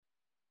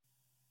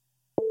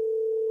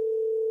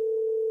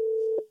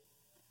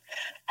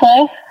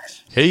Hello?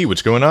 Hey,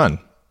 what's going on?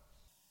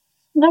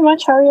 Not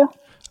much. How are you?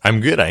 I'm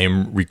good. I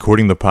am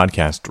recording the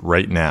podcast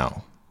right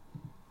now.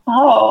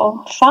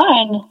 Oh,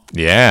 fun.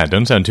 Yeah,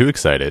 don't sound too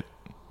excited.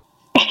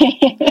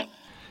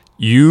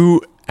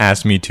 You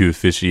asked me to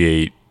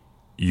officiate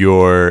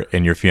your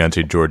and your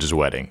fiancé George's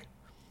wedding.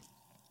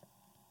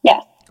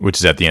 Yeah, Which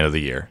is at the end of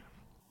the year.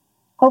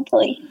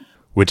 hopefully.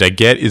 Which I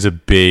get is a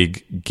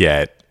big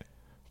get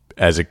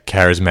as a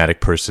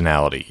charismatic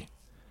personality.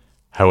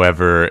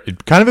 However,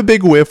 it's kind of a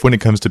big whiff when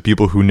it comes to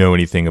people who know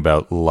anything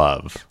about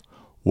love.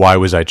 Why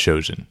was I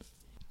chosen?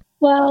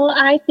 Well,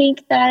 I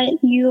think that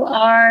you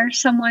are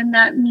someone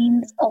that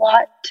means a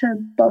lot to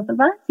both of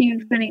us.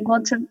 You've been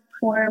able to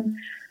form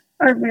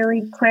a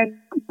really quick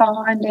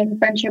bond and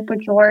friendship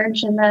with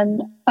George. And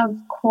then, of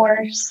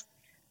course,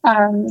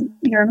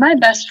 you're my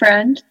best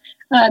friend.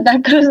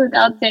 That goes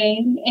without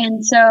saying.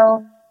 And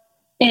so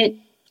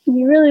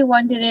we really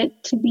wanted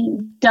it to be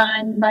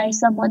done by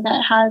someone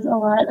that has a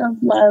lot of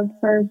love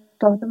for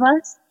both of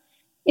us.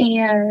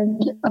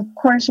 And of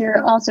course,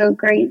 you're also a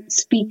great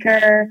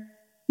speaker.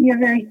 You're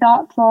very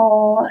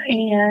thoughtful.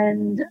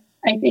 And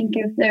I think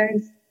if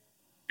there's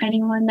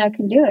anyone that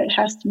can do it, it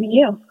has to be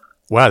you.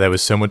 Wow, that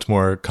was so much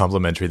more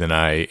complimentary than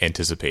I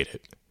anticipated.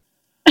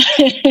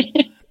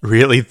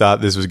 Really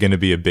thought this was going to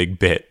be a big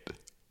bit.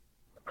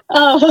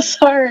 Oh,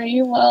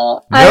 sorry.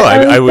 Well, No,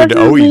 I would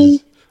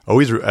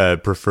always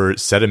prefer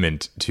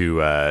sediment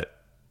to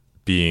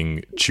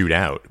being chewed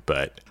out.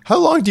 But how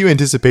long do you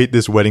anticipate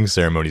this wedding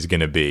ceremony is going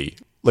to be,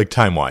 like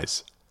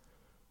time-wise?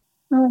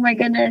 Oh my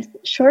goodness.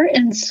 Short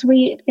and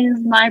sweet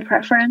is my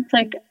preference.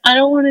 Like, I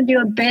don't want to do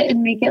a bit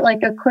and make it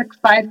like a quick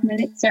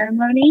 5-minute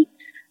ceremony,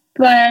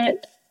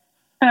 but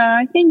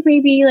I think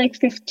maybe like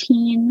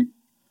 15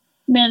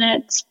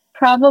 minutes,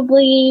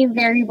 probably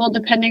variable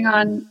depending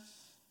on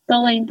the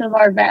length of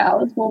our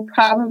vows. We'll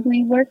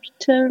probably work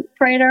to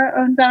write our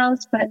own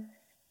vows, but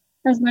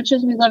as much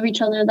as we love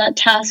each other, that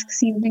task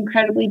seems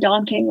incredibly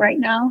daunting right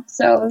now.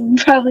 So it would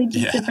probably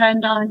just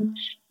depend on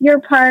your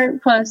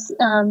part, plus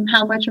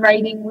how much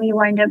writing we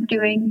wind up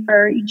doing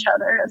for each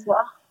other as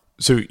well.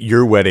 So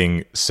your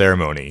wedding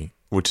ceremony,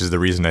 which is the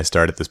reason I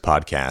started this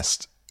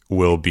podcast,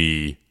 will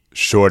be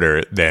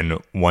shorter than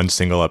one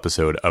single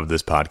episode of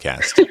this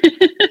podcast.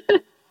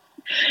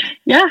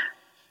 Yeah,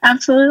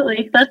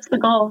 absolutely. That's the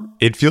goal.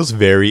 It feels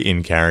very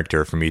in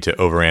character for me to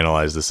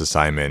overanalyze this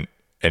assignment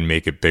and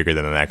make it bigger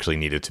than it actually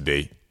needed to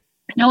be.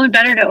 No one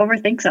better to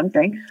overthink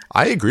something.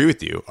 I agree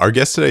with you. Our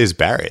guest today is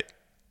Barrett.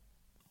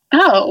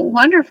 Oh,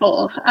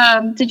 wonderful.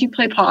 Did you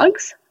play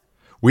Pogs?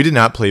 We did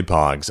not play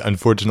Pogs.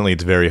 Unfortunately,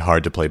 it's very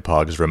hard to play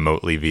Pogs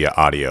remotely via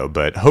audio,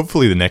 but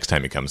hopefully the next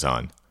time he comes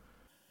on.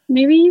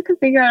 Maybe you could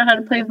figure out how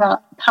to play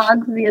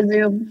Pogs via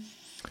Zoom.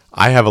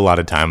 I have a lot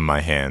of time on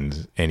my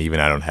hands, and even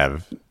I don't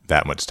have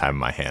that much time on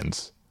my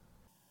hands.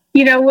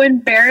 You know, when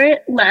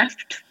Barrett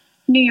left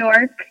New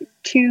York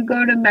to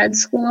go to med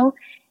school,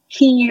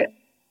 he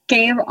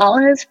gave all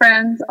his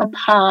friends a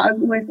Pog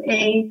with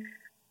a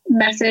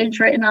message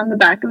written on the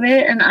back of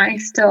it, and I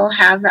still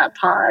have that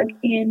Pog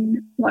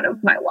in one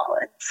of my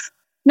wallets.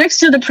 Next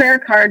to the prayer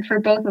card for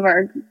both of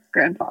our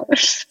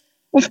grandfathers,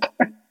 of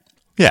course.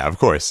 Yeah, of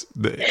course.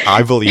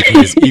 I believe he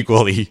is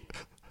equally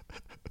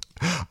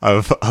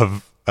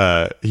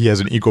he has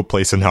an equal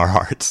place in our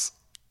hearts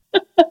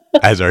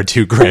as our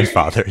two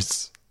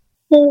grandfathers.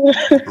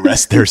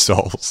 Rest their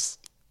souls.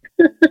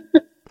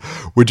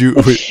 Would you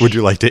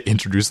like to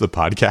introduce the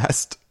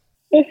podcast?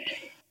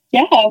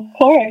 Yeah, of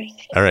course.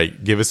 All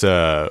right, give us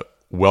a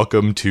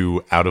welcome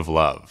to Out of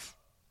Love.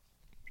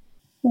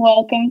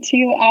 Welcome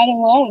to Out of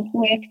Love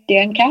with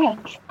Dan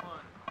Katz. 1,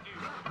 2,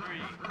 3,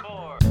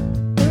 4.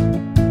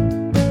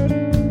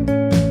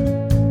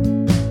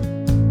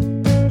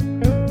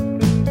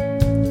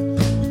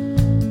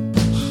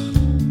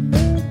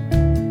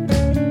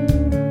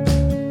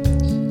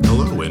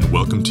 Hello and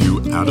welcome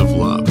to Out of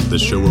Love, the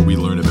show where we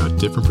learn about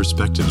different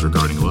perspectives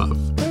regarding love.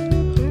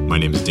 My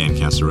name is Dan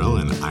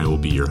Cassarella and I will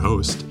be your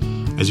host.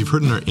 As you've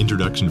heard in our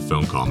introduction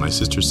phone call, my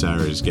sister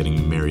Sarah is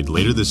getting married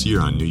later this year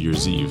on New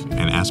Year's Eve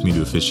and asked me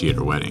to officiate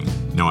her wedding.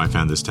 Now, I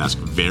found this task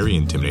very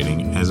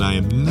intimidating as I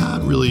am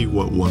not really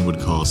what one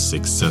would call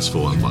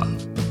successful in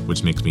love,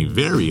 which makes me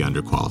very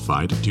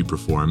underqualified to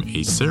perform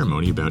a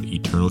ceremony about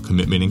eternal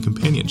commitment and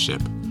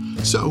companionship.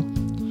 So,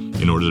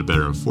 in order to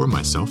better inform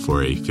myself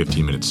for a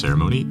 15-minute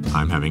ceremony,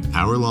 I'm having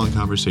hour-long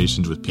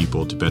conversations with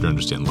people to better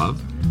understand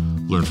love,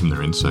 learn from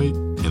their insight,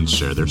 and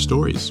share their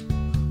stories.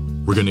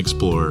 We're going to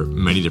explore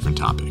many different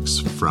topics,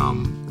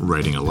 from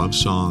writing a love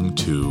song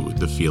to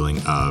the feeling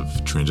of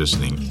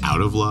transitioning out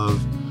of love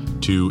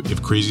to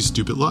if Crazy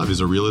Stupid Love is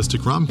a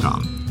realistic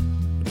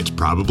rom-com. It's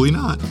probably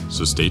not,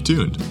 so stay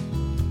tuned.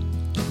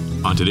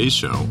 On today's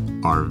show,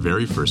 our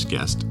very first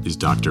guest is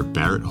Dr.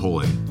 Barrett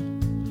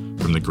Holen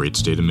from the great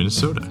state of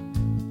Minnesota.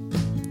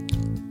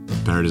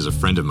 Barrett is a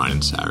friend of mine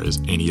and Sarah's,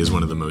 and he has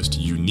one of the most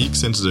unique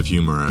senses of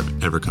humor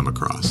I've ever come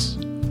across.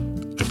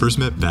 I first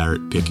met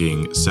Barrett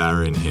picking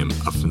Sarah and him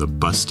up from the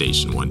bus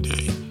station one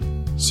day.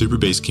 Super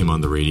Bass came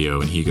on the radio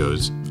and he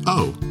goes,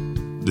 "Oh,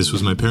 this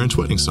was my parents'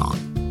 wedding song."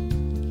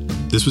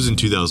 This was in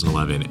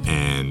 2011,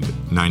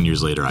 and 9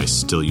 years later, I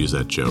still use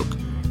that joke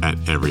at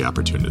every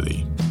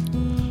opportunity.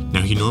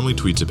 Now, he normally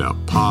tweets about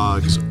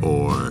Pogs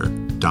or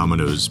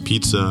Domino's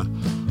Pizza,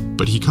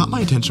 but he caught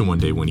my attention one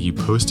day when he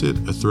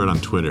posted a thread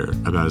on Twitter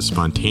about a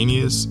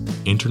spontaneous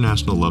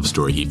international love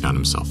story he found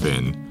himself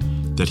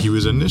in that he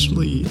was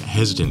initially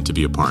hesitant to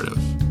be a part of.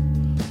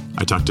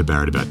 I talked to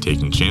Barrett about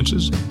taking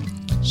chances,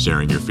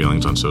 sharing your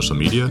feelings on social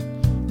media,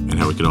 and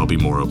how we could all be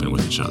more open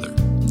with each other.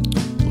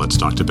 Let's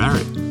talk to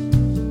Barrett.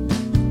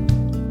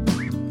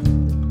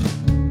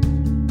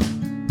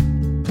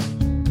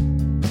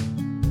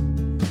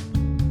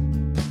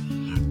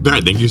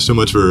 Barrett, thank you so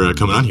much for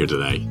coming on here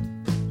today.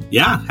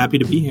 Yeah, happy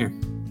to be here.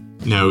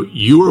 Now,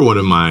 you are one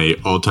of my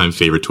all-time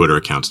favorite Twitter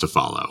accounts to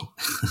follow.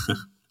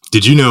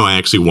 Did you know I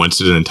actually once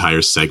did an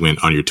entire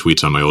segment on your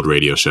tweets on my old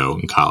radio show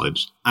in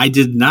college? I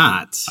did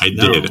not. I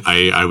did.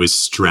 I was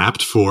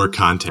strapped for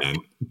content,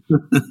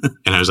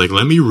 and I was like,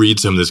 let me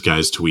read some of this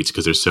guy's tweets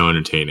because they're so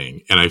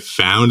entertaining. And I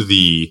found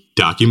the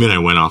document I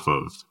went off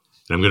of,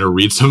 and I'm going to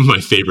read some of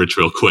my favorites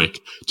real quick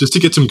just to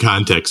get some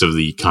context of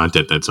the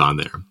content that's on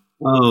there.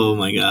 Oh,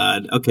 my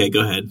God. Okay,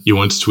 go ahead. You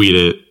once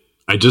tweeted,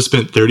 I just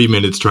spent 30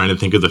 minutes trying to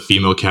think of the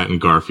female cat in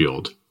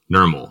Garfield.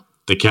 Nermal.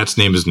 The cat's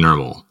name is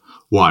Nermal.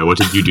 Why? What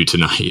did you do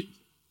tonight?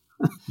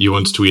 You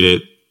once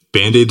tweeted,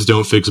 Band-Aids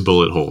don't fix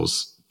bullet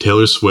holes.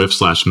 Taylor Swift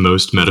 /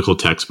 most medical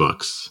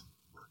textbooks.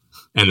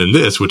 And then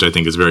this, which I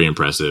think is very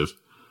impressive.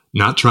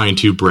 Not trying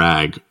to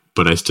brag,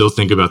 but I still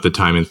think about the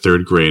time in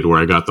 3rd grade where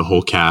I got the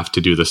whole calf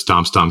to do the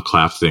stomp, stomp,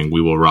 clap thing,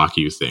 we will rock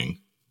you thing.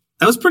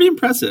 That was pretty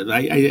impressive.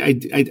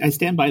 I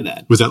stand by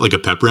that. Was that like a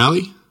pep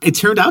rally? It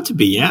turned out to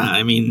be, yeah.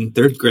 I mean,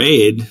 3rd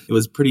grade, it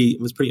was pretty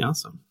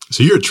awesome.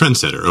 So you're a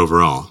trendsetter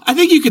overall. I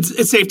think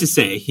it's safe to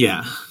say,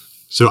 yeah.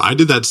 So I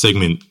did that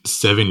segment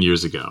 7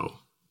 years ago.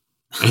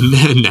 And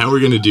then now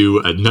we're going to do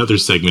another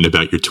segment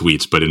about your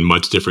tweets, but in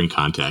much different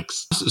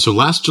context. So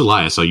last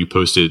July, I saw you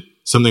posted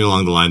something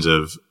along the lines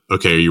of,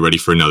 okay, are you ready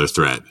for another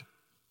thread?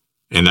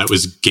 And that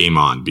was game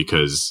on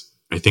because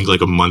I think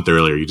like a month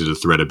earlier, you did a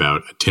thread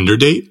about a Tinder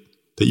date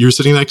that you were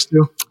sitting next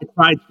to.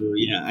 I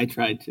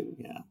tried to,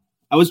 yeah.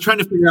 I was trying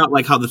to figure out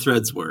like how the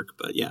threads work,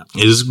 but yeah.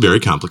 It is very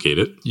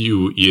complicated.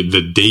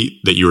 The date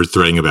that you were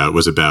threading about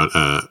was about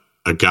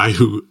a guy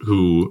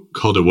who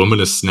called a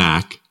woman a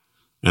snack,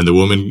 and the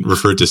woman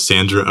referred to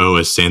Sandra Oh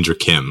as Sandra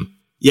Kim.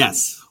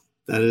 Yes,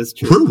 that is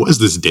true. Where was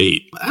this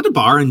date? At a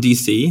bar in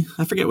D.C.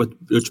 I forget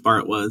which bar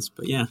it was,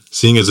 but yeah.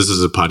 Seeing as this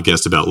is a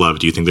podcast about love,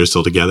 do you think they're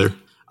still together?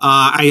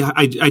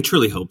 I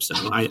truly hope so.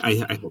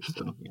 I hope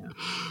so. Yeah.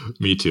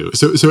 Me too.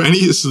 So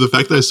the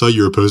fact that I saw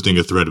you were posting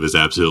a thread was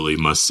absolutely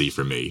must see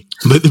for me.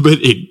 But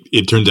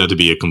it turns out to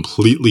be a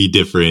completely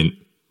different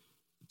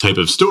type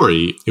of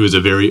story. It was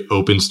a very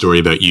open story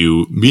about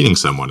you meeting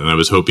someone, and I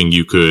was hoping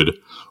you could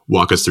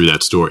walk us through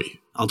that story.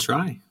 I'll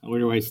try. Where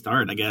do I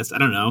start? I guess I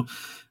don't know.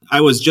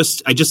 I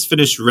just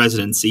finished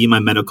residency, my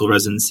medical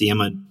residency.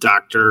 I'm a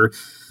doctor,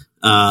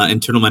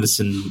 internal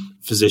medicine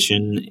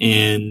physician,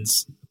 and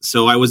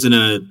so I was in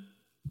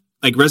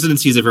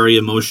residency is a very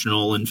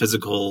emotional and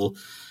physical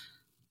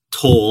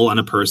toll on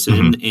a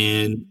person. Mm-hmm.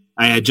 And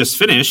I had just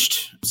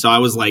finished. So I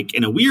was like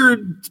in a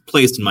weird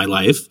place in my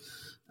life.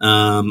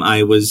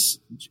 I was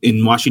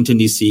in Washington,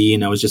 D.C.,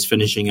 and I was just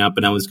finishing up,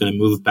 and I was going to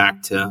move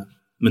back to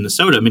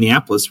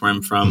Minneapolis, where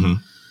I'm from.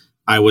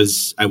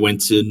 Mm-hmm. I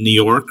went to New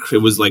York. It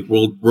was like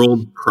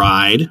World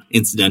Pride,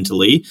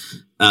 incidentally.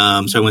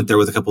 So I went there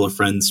with a couple of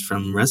friends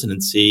from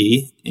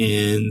residency,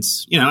 and,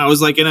 I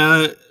was like in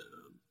a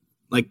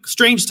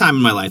strange time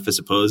in my life, I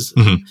suppose.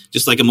 Mm-hmm.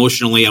 Just like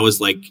emotionally, I was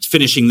like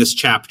finishing this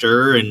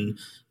chapter and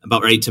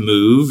about ready to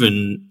move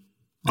and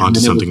on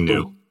to something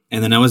new.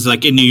 And then I was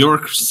like in New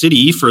York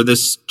City for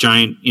this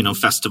giant,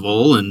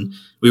 festival, and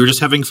we were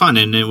just having fun,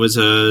 and it was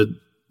a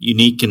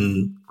unique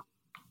and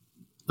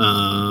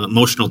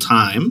emotional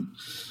time.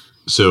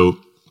 So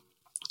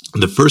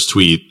the first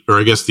tweet, or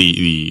I guess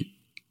the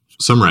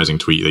summarizing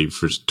tweet that you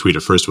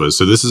tweeted first was,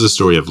 so this is a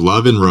story of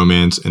love and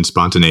romance and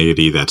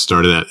spontaneity that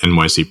started at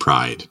NYC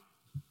Pride.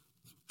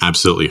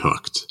 Absolutely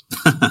hooked.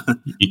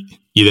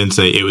 You then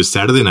say, it was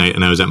Saturday night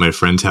and I was at my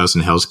friend's house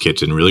in Hell's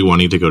Kitchen, really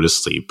wanting to go to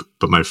sleep.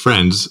 But my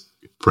friends,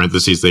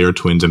 parentheses, they are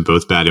twins and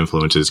both bad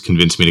influences,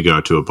 convinced me to go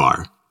out to a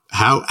bar.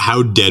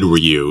 How dead were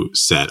you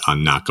set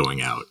on not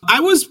going out?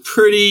 I was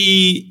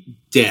pretty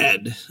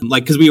dead.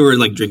 Because we were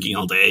drinking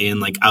all day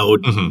and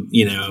out,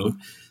 mm-hmm.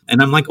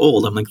 And I'm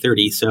old. I'm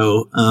 30.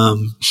 So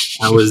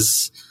I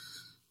was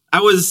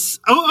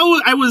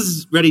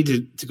ready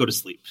to go to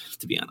sleep,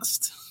 to be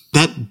honest.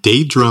 That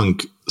day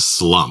drunk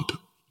slump,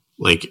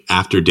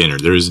 after dinner,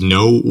 there is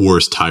no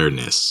worse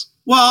tiredness.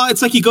 Well,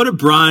 it's you go to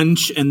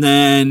brunch and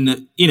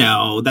then,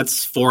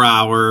 that's 4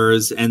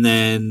 hours. And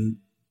then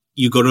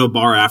you go to a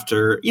bar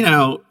after, you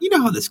know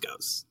how this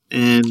goes.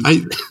 And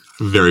I'm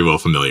very well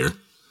familiar.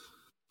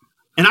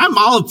 And I'm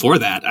all for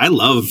that. I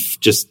love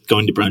just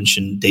going to brunch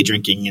and day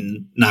drinking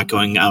and not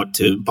going out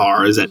to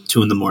bars at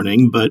 2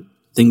 a.m. But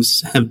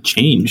things have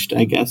changed,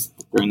 I guess.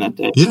 during that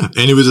day. Yeah,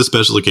 and it was a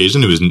special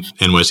occasion. It was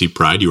NYC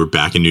Pride. You were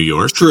back in New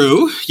York.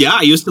 True. Yeah,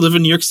 I used to live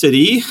in New York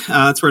City.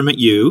 That's where I met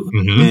you.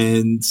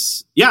 And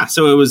yeah,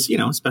 so it was,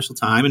 a special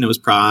time, and it was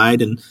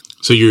Pride. And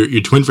so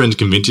your twin friends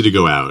convinced you to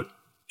go out,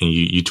 and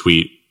you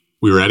tweet,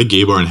 "We were at a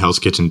gay bar in Hell's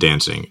Kitchen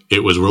dancing.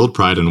 It was World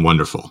Pride and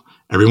wonderful.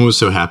 Everyone was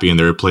so happy, and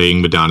they were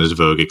playing Madonna's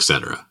Vogue,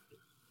 etc.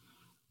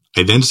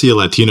 I then see a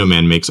Latino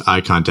man makes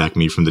eye contact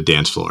me from the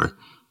dance floor.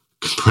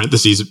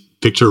 Parentheses,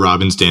 picture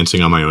Robbins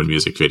dancing on my own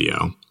music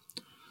video.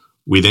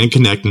 We then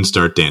connect and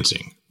start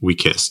dancing. We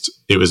kissed.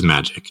 It was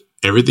magic.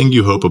 Everything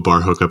you hope a bar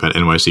hookup at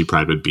NYC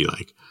Pride would be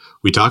like.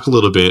 We talk a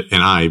little bit,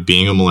 and I,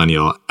 being a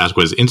millennial, ask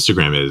what his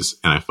Instagram is,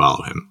 and I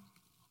follow him."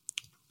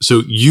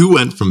 So you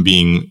went from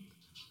being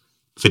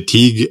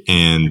fatigued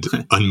and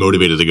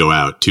unmotivated to go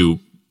out to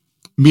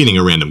meeting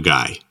a random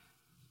guy.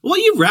 Well,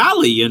 you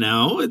rally,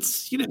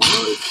 It's,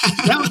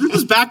 this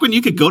was back when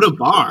you could go to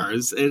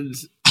bars, and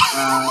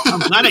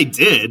I'm glad I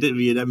did. I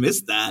mean, I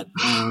missed that.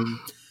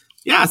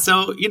 Yeah,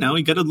 so,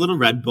 you get a little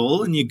Red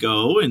Bull and you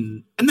go,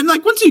 and then,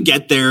 once you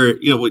get there,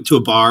 to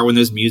a bar when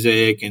there's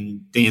music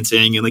and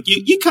dancing, and,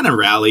 you kind of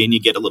rally and you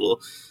get a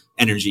little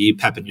energy,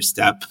 pep in your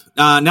step.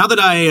 Now that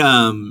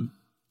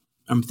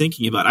I'm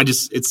thinking about it,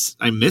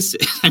 I miss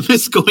it. I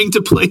miss going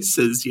to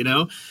places,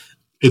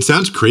 It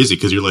sounds crazy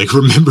because you're like,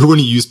 remember when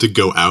you used to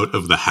go out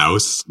of the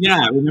house?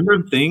 Yeah, I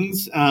remember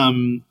things.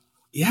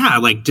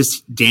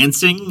 Just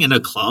dancing in a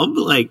club,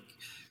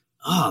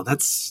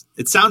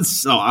 it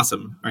sounds so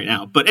awesome right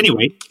now. But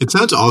anyway. It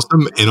sounds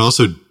awesome and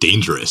also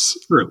dangerous.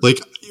 True.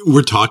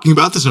 We're talking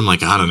about this and I'm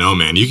like, I don't know,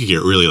 man. You could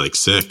get really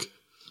sick.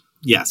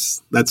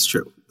 Yes, that's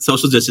true.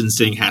 Social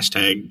distancing,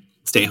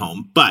 #stay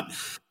home. But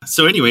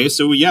so anyway,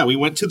 we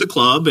went to the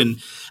club, and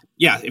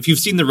yeah, if you've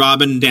seen the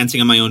Robin dancing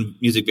on my own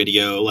music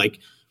video,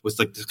 with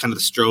kind of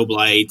the strobe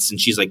lights, and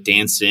she's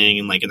dancing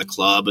and in the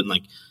club, and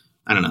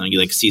I don't know,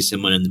 you see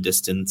someone in the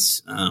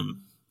distance.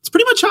 It's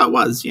pretty much how it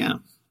was. Yeah.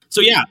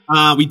 So yeah,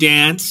 we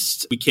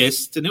danced, we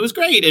kissed, and it was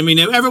great. I mean,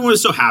 everyone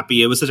was so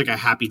happy. It was such a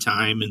happy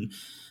time, and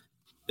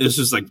this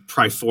was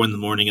probably 4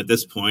 a.m. at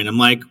this point. I'm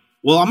like,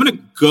 well, I'm gonna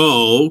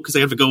go because I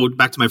have to go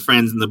back to my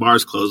friends and the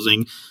bar's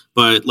closing.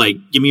 But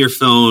give me your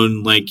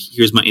phone.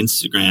 Here's my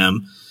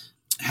Instagram,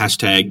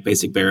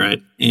 #Basic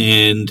Barrett,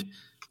 and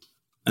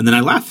then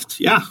I left.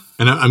 Yeah,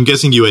 and I'm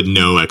guessing you had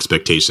no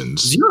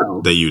expectations.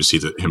 Zero. That you would see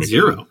him again.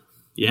 Zero.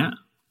 Yeah,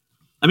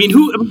 I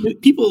mean,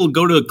 people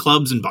go to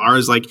clubs and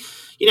bars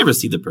you never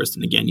see the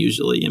person again,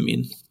 usually. I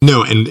mean,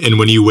 no, and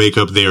when you wake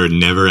up, they are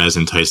never as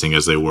enticing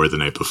as they were the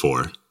night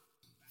before.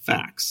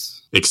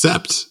 Facts.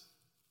 Except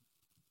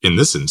in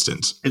this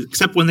instance.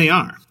 Except when they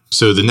are.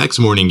 So the next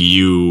morning,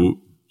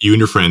 you and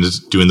your friends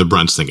doing the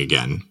brunch thing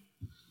again.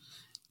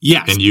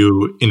 Yes. And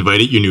you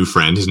invited your new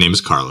friend. His name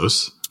is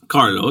Carlos.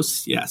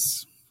 Carlos,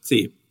 yes.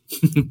 See.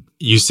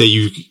 You say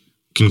you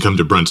can come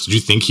to brunch. Did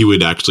you think he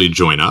would actually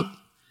join up?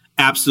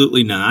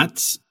 Absolutely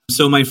not.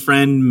 So my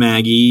friend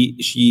Maggie,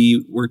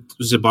 she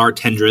was a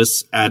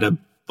bartendress at a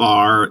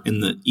bar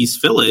in the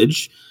East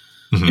Village.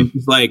 And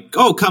she's like,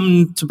 "Oh,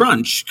 come to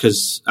brunch,"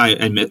 because I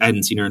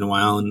hadn't seen her in a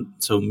while. And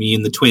so me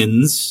and the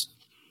twins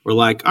were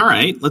like, "All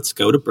right, let's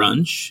go to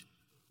brunch."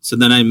 So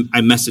then I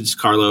messaged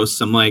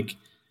Carlos. I'm like,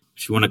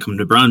 "If you want to come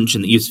to brunch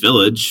in the East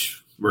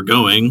Village, we're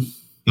going.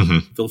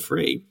 Feel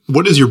free."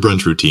 What is your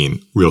brunch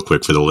routine, real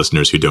quick, for the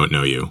listeners who don't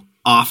know you?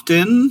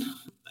 Often.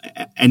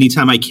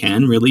 Anytime I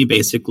can, really,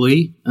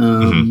 basically.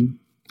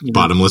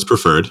 Bottomless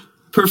preferred.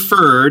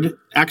 Preferred,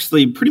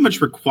 actually pretty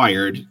much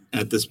required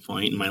at this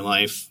point in my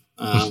life.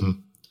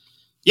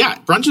 Yeah,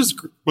 brunch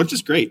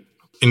is great.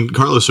 And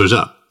Carlos shows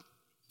up.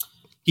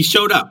 He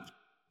showed up.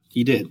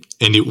 He did.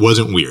 And it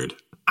wasn't weird.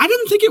 I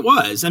didn't think it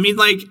was. I mean,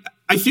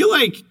 I feel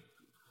like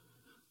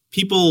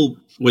people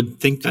would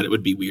think that it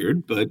would be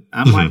weird, but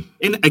I'm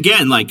and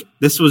again,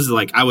 this was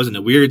I was in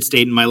a weird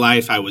state in my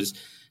life.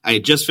 I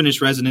had just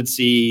finished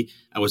residency.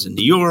 I was in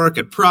New York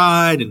at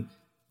Pride, and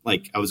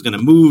I was going to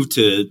move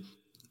to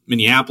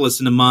Minneapolis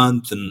in a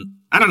month. And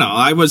I don't know.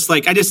 I was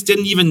I just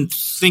didn't even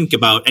think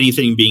about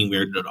anything being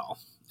weird at all.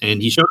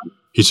 And he showed up.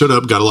 He showed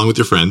up, got along with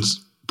your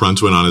friends.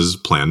 Brunch went on as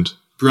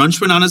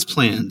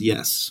planned.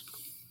 Yes.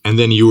 And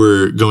then you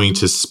were going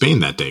to Spain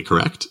that day,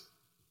 correct?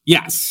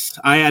 Yes.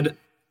 I had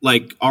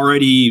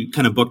already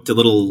kind of booked a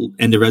little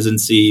end of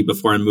residency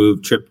before I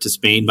moved trip to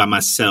Spain by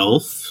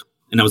myself.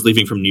 And I was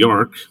leaving from New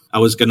York. I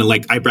was going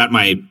to I brought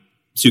my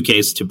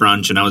suitcase to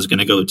brunch, and I was going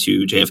to go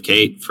to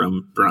JFK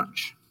from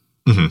brunch.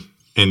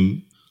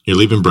 And you're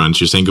leaving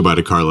brunch. You're saying goodbye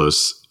to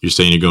Carlos. You're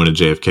saying you're going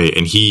to JFK,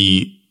 and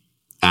he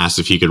asked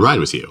if he could ride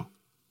with you.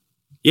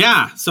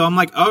 Yeah. So I'm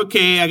like,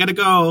 okay, I got to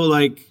go.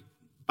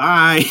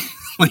 Bye.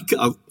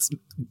 I'll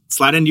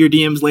slide into your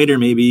DMs later,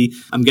 maybe.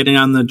 I'm getting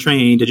on the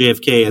train to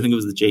JFK. I think it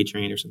was the J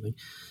train or something.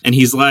 And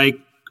he's like,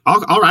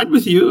 I'll ride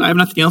with you. I have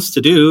nothing else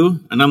to do.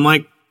 And I'm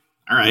like,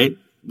 all right.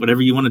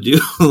 Whatever you want to do.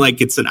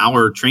 It's an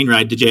hour train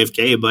ride to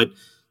JFK, but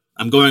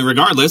I'm going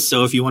regardless.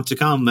 So if you want to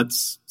come,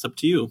 it's up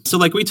to you. So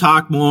we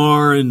talk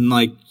more, and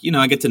I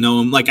get to know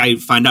him. I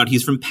find out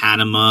he's from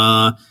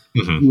Panama.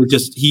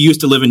 He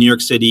used to live in New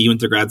York City. He went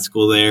to grad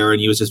school there,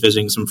 and he was just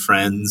visiting some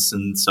friends.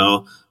 And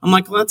so I'm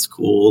like, well, that's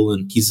cool.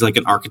 And he's like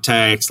an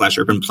architect /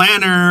 urban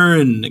planner.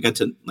 And I got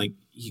to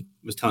he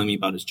was telling me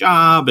about his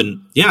job.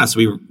 And yeah, so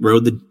we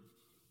rode the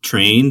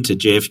train to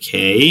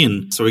JFK.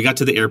 And so we got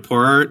to the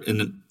airport,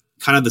 and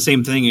kind of the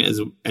same thing as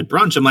at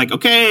brunch. I'm like,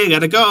 okay, I got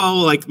to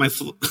go. Like I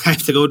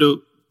have to go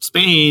to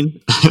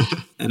Spain.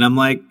 And I'm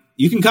like,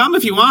 you can come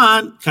if you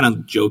want, kind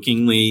of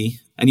jokingly.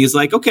 And he's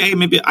like, okay,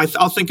 maybe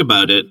I'll think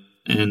about it.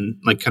 And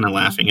like kind of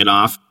laughing it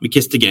off. We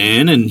kissed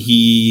again, and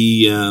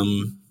he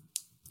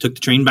took the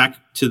train back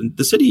to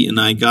the city, and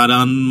I got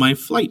on my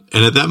flight.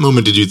 And at that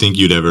moment, did you think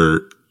you'd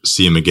ever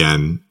see him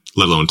again,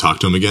 let alone talk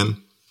to him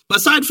again?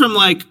 Aside from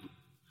like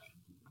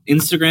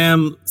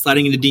Instagram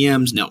sliding into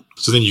DMs, no.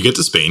 So then you get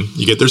to Spain,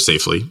 you get there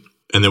safely,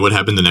 and then what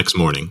happened the next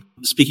morning?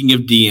 Speaking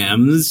of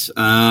DMs,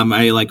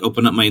 I like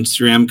open up my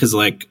Instagram because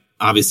like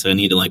obviously I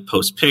need to like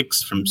post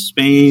pics from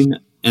Spain,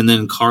 and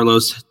then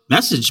Carlos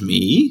messaged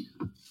me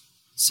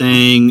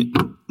saying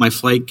my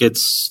flight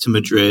gets to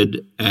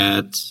Madrid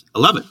at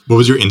 11. What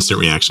was your instant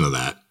reaction to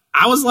that?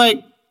 I was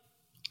like,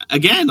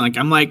 again, like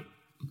I'm like,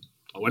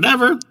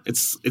 whatever.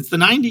 It's the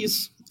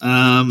 90s.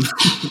 I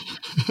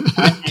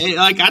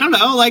don't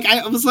know. Like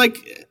I was like,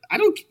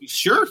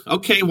 sure,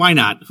 okay, why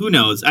not? Who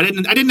knows? I kind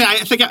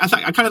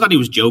of thought he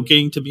was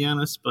joking, to be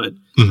honest. But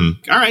all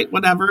right,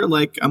 whatever.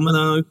 Like I'm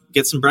gonna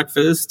get some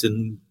breakfast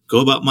and go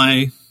about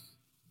my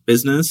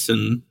business,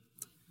 and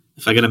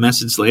if I get a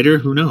message later,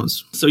 who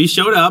knows? So he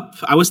showed up.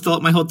 I was still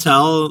at my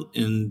hotel,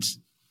 and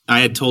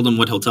I had told him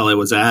what hotel I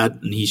was at,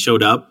 and he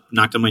showed up,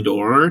 knocked on my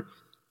door,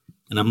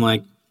 and I'm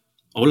like,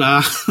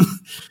 hola.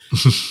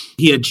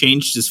 He had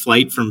changed his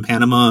flight from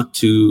Panama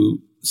to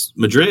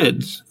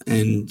Madrid,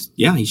 and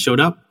yeah, he showed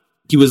up.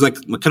 He was like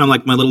kind of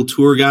like my little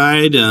tour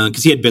guide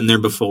because he had been there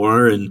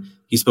before, and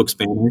he spoke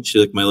Spanish,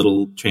 like my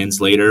little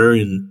translator,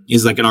 and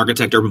he's like an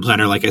architect, urban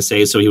planner, like I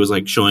say. So he was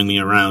like showing me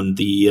around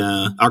the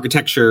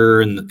architecture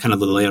and kind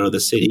of the layout of the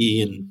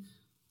city. And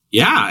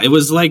yeah, it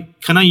was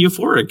like kind of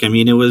euphoric. I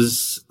mean, it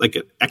was like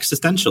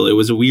existential. It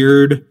was a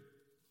weird,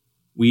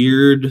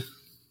 it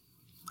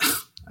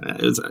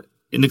was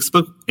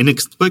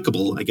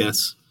inexplicable, I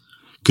guess.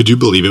 Could you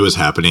believe it was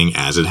happening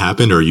as it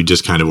happened, or you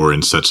just kind of were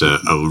in such a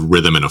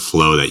rhythm and a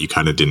flow that you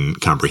kind of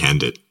didn't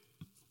comprehend it?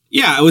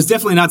 Yeah, it was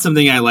definitely not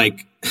something I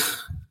like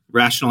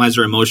rationalized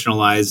or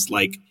emotionalized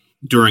like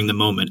during the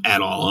moment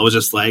at all. I was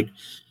just like,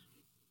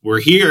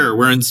 we're here,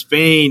 we're in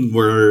Spain,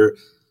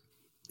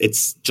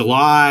 it's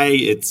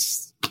July,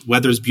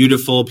 weather's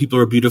beautiful, people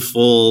are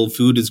beautiful,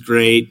 food is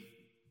great,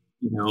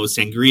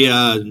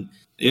 sangria.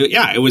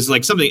 It was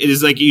like something, it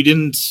is like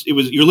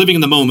you're living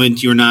in the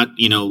moment, you're not,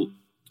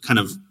 kind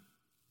of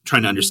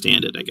trying to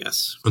understand it, I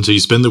guess. And so you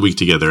spend the week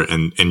together,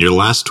 and your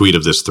last tweet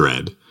of this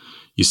thread,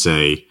 you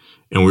say,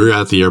 and we were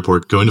at the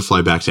airport going to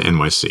fly back to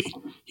NYC.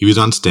 He was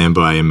on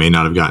standby and may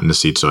not have gotten a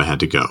seat, so I had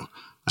to go.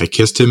 I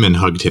kissed him and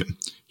hugged him.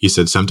 He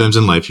said, sometimes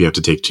in life you have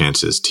to take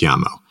chances, ti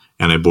amo.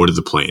 And I boarded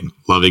the plane.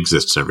 Love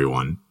exists,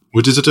 everyone.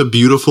 Which is such a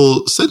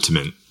beautiful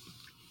sentiment.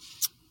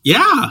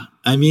 Yeah.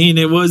 I mean,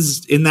 it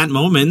was in that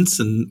moment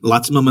and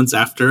lots of moments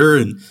after,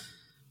 and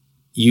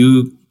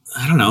you,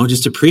 I don't know,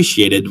 just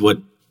appreciated what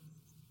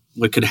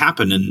could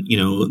happen, and,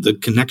 the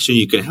connection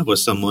you could have with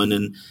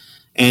someone,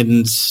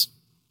 and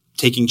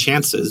taking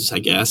chances, I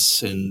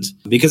guess. And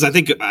because I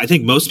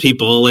think most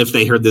people, if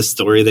they heard this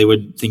story, they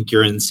would think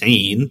you're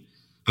insane.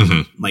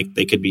 Like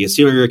they could be a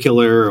serial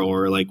killer,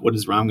 or like, what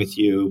is wrong with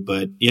you?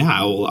 But yeah,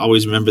 I will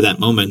always remember that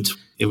moment.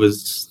 It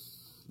was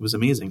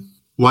amazing.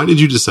 Why did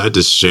you decide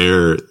to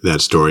share that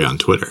story on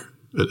Twitter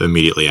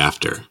immediately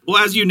after?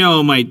 Well, as you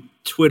know, my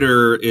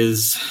Twitter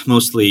is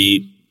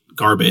mostly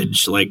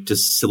garbage, like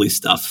just silly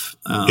stuff.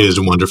 It is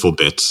wonderful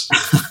bits.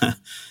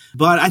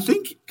 But I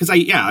think because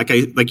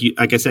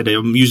like I said,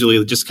 I'm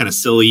usually just kind of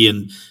silly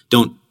and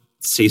don't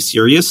say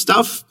serious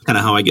stuff, kind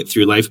of how I get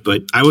through life.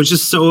 But I was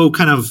just so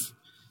kind of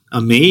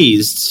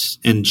amazed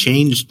and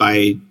changed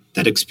by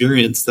that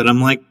experience that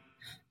I'm like,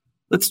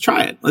 let's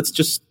try it. Let's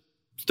just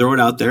throw it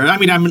out there. I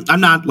mean,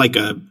 I'm not like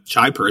a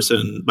shy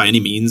person by any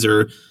means,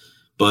 and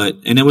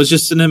it was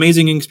just an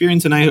amazing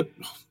experience, and I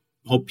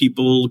hope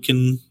people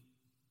can,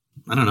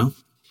 I don't know,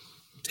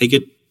 take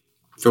it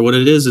for what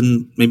it is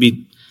and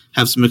maybe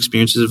have some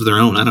experiences of their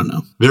own. I don't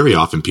know. Very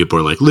often people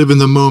are like, live in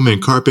the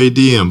moment, carpe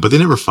diem, but they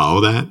never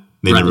follow that.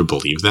 They never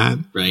believe that.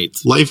 Right.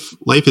 Life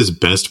is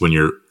best when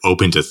you're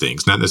open to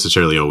things, not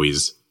necessarily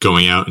always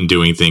going out and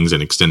doing things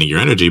and extending your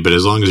energy, but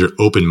as long as you're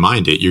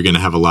open-minded, you're going to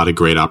have a lot of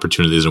great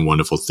opportunities and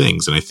wonderful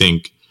things. And I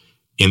think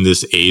in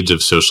this age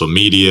of social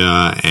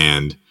media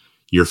and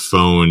your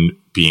phone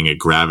being a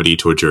gravity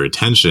towards your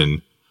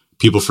attention,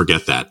 people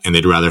forget that, and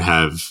they'd rather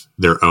have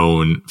their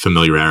own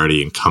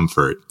familiarity and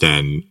comfort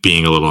than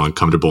being a little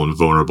uncomfortable and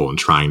vulnerable and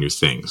trying new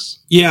things.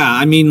 Yeah,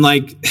 I mean,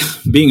 like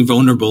being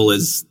vulnerable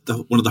is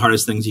one of the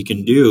hardest things you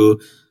can do,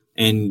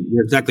 and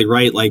you're exactly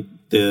right. Like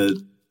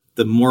the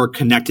more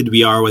connected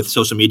we are with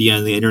social media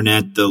and the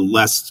internet, the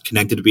less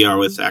connected we are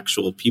with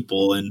actual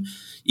people. And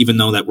even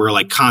though that we're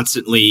like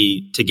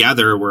constantly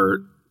together, we're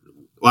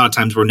a lot of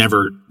times we're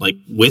never like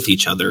with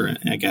each other,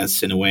 I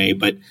guess, in a way.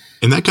 But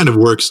And that kind of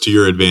works to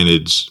your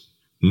advantage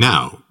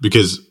now,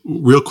 because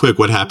real quick,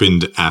 what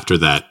happened after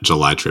that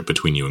July trip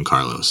between you and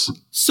Carlos?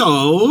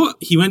 so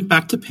he went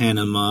back to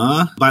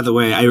Panama. By the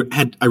way,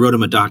 I wrote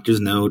him a doctor's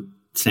note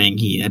saying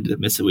he had to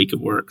miss a week of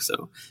work.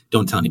 So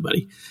don't tell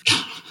anybody.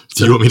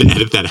 Do you want me to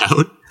edit that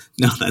out?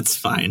 No, that's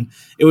fine.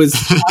 It was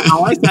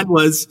all I said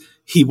was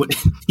he went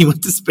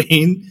to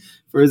Spain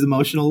for his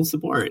emotional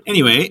support.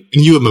 Anyway,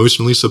 And you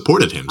emotionally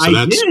supported him, so I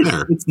that's did.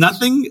 fair. It's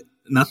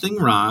nothing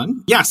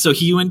wrong. Yeah, so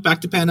he went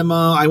back to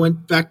Panama. I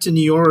went back to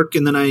New York,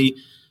 and then I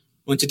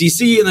went to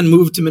DC, and then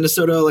moved to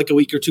Minnesota like a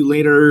week or two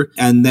later.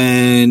 And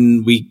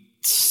then we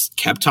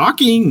kept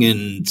talking,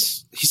 and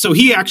so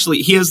he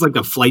has like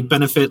a flight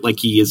benefit, like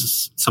he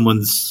is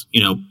someone's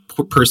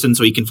person,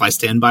 so he can fly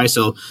standby.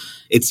 So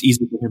it's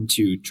easy for him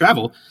to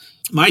travel.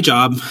 My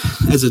job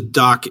as a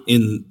doc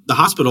in the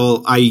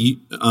hospital, I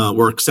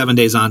work 7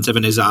 days on,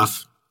 7 days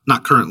off.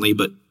 Not currently,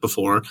 but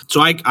before. So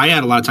I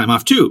had a lot of time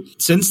off too.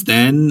 Since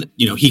then,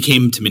 he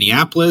came to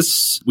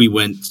Minneapolis. We've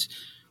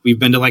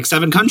been to like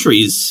 7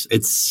 countries.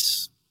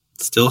 It's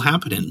still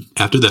happening.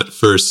 After that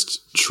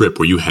first trip,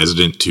 were you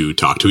hesitant to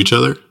talk to each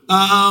other?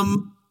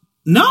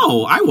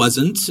 No, I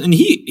wasn't, and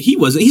he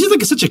wasn't. He's just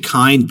like such a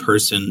kind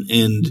person,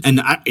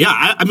 and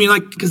I mean,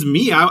 like, because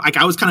me,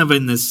 I was kind of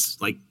in this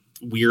like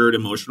weird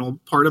emotional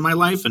part of my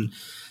life, and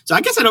so I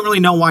guess I don't really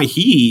know why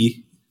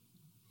he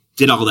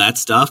did all that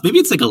stuff. Maybe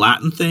it's like a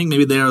Latin thing.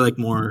 Maybe they're like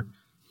more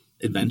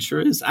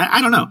adventurous.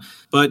 I don't know,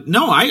 but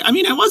no, I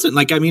mean, I wasn't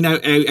like. I mean,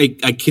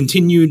 I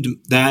continued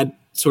that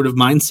sort of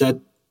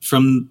mindset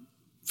from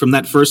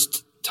that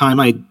first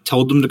time I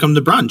told him to come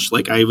to brunch.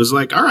 Like I was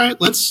like, all right,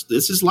 this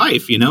is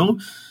life,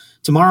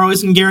 Tomorrow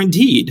isn't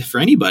guaranteed for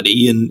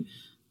anybody. And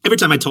every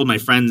time I told my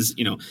friends,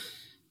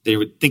 they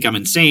would think I'm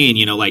insane,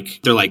 like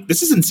they're like,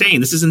 this is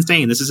insane. This is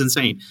insane. This is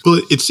insane. Well,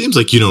 it seems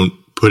like you don't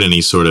put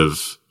any sort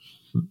of,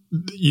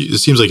 it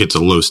seems like it's a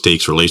low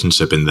stakes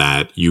relationship in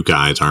that you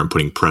guys aren't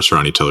putting pressure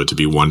on each other to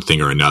be one thing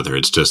or another.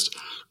 It's just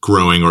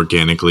growing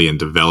organically and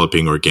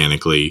developing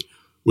organically,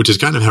 which is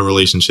kind of how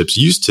relationships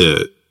used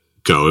to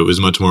go. It was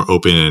much more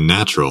open and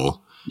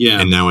natural.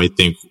 Yeah. And now I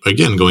think,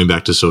 again, going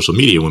back to social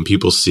media, when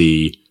people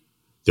see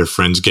their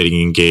friends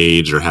getting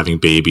engaged or having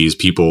babies,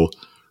 people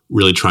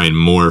really try and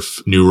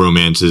morph new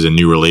romances and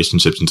new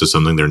relationships into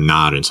something they're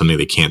not and something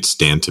they can't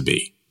stand to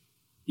be.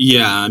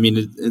 Yeah, I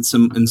mean, it's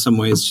in some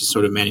ways just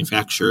sort of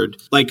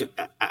manufactured. Like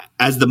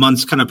as the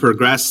months kind of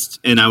progressed,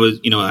 and I was,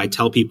 I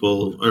tell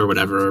people or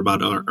whatever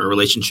about our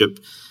relationship,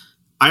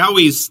 I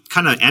always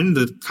kind of end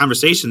the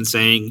conversation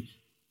saying,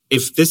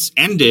 if this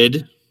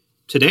ended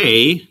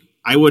today,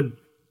 I would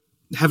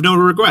have no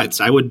regrets.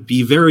 I would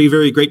be very,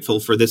 very grateful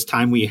for this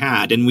time we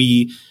had. And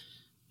we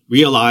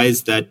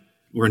realized that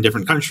we're in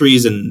different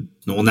countries, and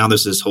now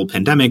there's this whole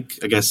pandemic,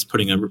 I guess,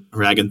 putting a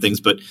rag in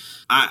things, but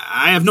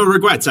I have no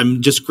regrets.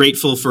 I'm just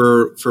grateful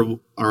for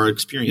our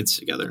experience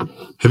together.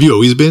 Have you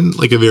always been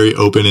like a very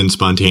open and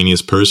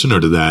spontaneous person, or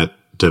did that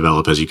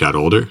develop as you got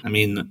older? I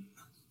mean,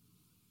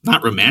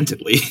 not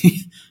romantically,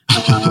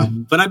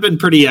 but I've been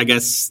pretty, I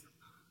guess,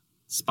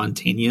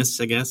 spontaneous,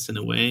 I guess, in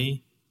a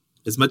way.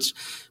 As much,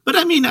 but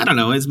I mean, I don't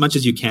know, as much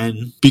as you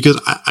can. Because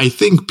I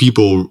think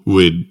people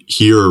would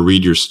hear or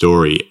read your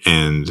story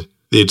and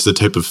it's the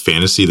type of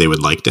fantasy they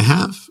would like to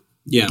have.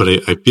 Yeah.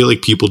 But I feel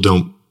like people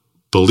don't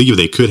believe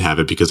they could have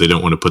it because they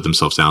don't want to put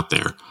themselves out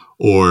there.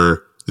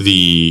 Or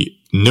the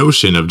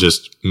notion of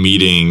just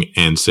meeting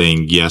and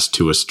saying yes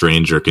to a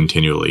stranger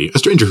continually, a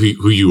stranger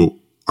who you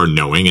are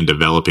knowing and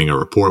developing a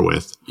rapport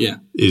with,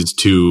 is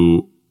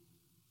too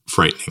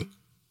frightening.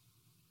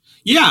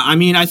 Yeah. I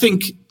mean, I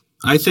think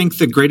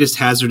the greatest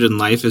hazard in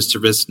life is to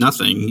risk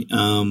nothing.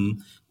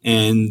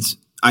 And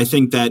I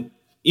think that,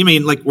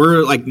 like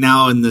we're like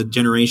now in the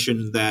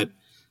generation that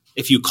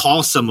if you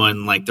call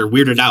someone, like they're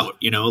weirded out,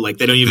 like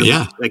they don't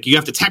even, like you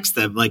have to text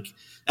them, like,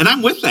 and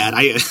I'm with that.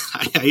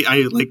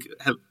 I like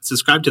have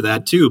subscribed to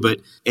that too,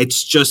 but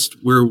it's just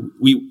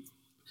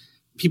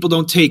people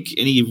don't take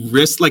any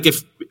risks. Like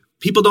if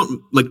people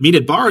don't like meet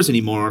at bars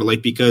anymore,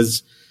 like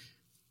because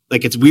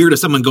like it's weird if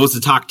someone goes to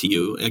talk to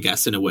you, I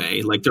guess, in a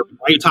way. Like,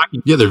 why are you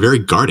talking? Yeah, they're very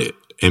guarded.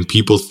 And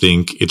people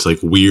think it's like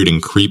weird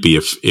and creepy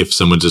if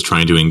someone's just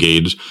trying to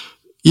engage,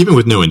 even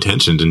with no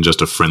intention, in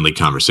just a friendly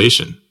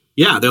conversation.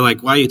 Yeah, they're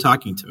like, why are you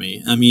talking to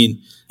me? I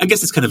mean, I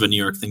guess it's kind of a New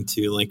York thing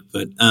too, like,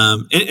 but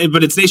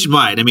it's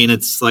nationwide. I mean,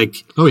 it's like,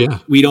 oh yeah,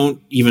 we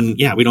don't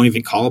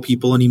even call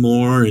people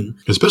anymore. And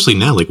especially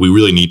now, like we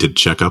really need to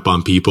check up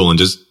on people and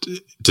just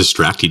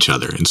distract each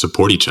other and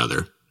support each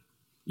other.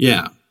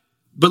 Yeah.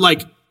 But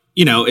like,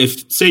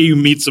 if say you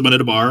meet someone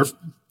at a bar,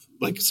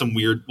 like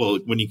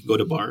when you can go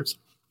to bars,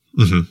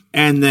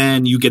 and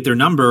then you get their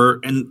number,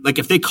 and like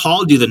if they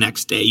called you the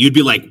next day, you'd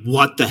be like,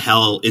 what the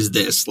hell is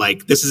this?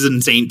 Like, this is an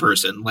insane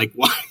person. Like,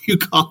 why are you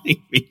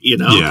calling me?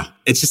 Yeah.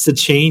 It's just a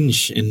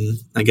change in,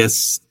 I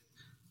guess,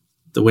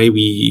 the way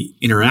we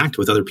interact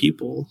with other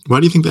people. Why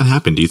do you think that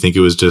happened? Do you think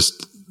it was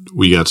just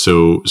we got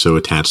so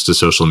attached to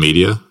social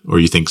media, or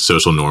you think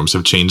social norms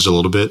have changed a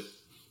little bit?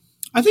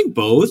 I think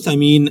both. I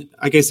mean,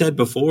 like I said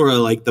before,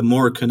 like the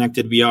more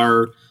connected we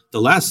are,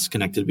 the less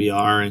connected we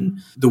are. And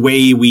the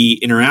way we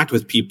interact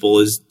with people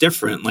is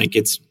different. Like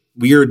it's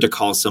weird to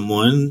call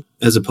someone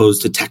as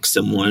opposed to text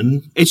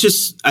someone. It's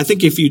just, I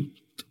think if you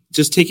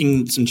just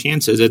taking some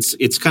chances,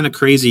 it's kind of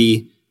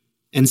crazy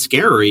and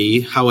scary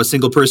how a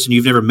single person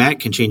you've never met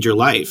can change your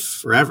life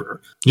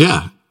forever.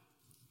 Yeah.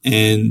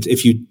 And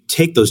if you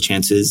take those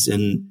chances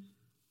and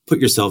put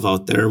yourself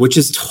out there, which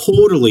is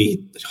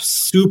totally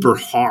super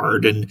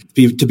hard, and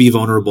to be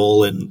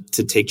vulnerable and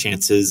to take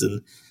chances.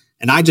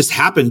 And I just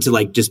happened to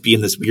like just be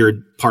in this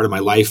weird part of my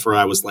life where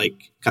I was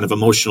like kind of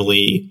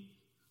emotionally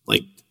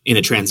like in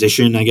a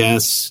transition, I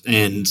guess.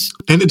 And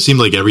it seemed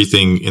like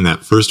everything in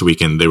that first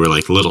weekend, they were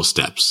like little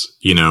steps,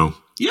 you know?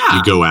 Yeah.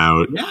 You go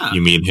out,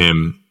 you meet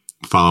him,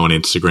 follow on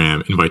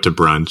Instagram, invite to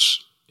brunch.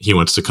 He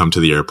wants to come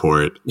to the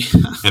airport.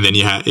 Yeah. And then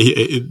you had,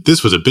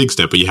 this was a big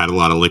step, but you had a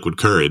lot of liquid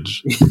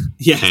courage.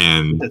 Yeah.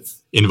 And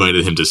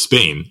invited him to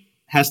Spain.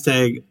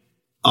 Hashtag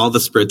all the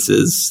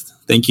spritzes.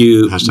 Thank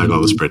you. Hashtag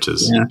all the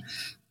spritzes. Yeah.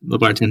 The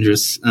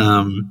bartenders.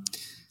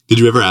 Did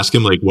you ever ask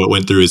him like what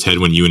went through his head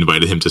when you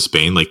invited him to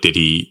Spain? Like, did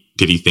he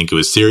think it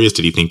was serious?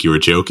 Did he think you were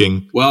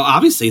joking? Well,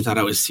 obviously he thought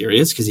I was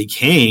serious because he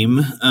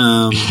came.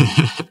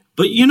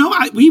 But, you know,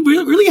 we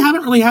really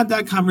haven't really had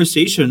that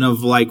conversation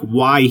of like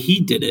why he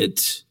did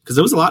it, because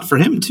it was a lot for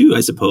him, too, I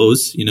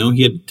suppose. You know,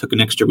 he had took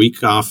an extra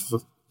week off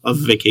of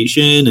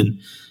vacation and,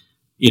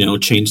 you know,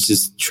 changed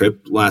his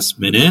trip last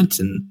minute.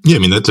 And yeah, I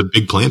mean, that's a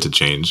big plan to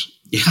change.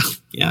 Yeah.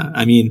 Yeah.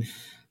 I mean,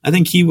 I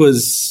think he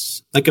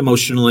was like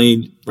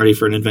emotionally ready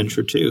for an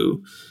adventure,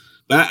 too.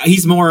 But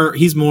he's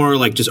more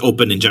like just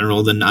open in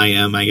general than I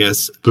am, I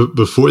guess. But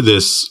before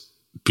this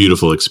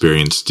beautiful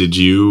experience, did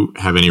you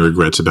have any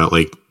regrets about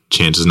like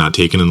chances not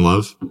taken in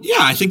love? Yeah,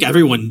 I think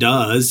everyone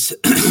does.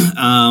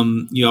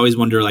 You always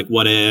wonder like,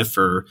 what if,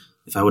 or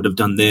if I would have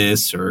done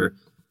this, or,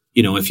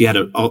 you know, if you had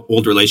an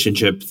old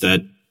relationship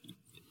that,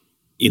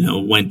 you know,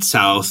 went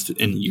south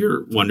and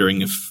you're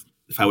wondering if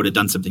I would have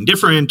done something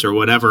different or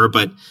whatever.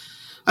 But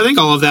I think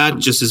all of that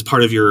just is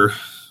part of your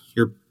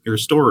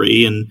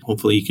story, and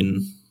hopefully you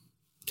can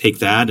take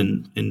that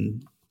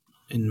and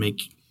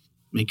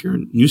make your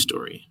new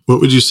story. What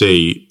would you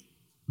say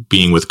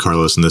being with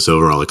Carlos in this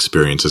overall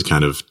experience has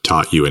kind of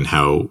taught you, and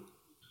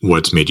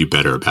what's made you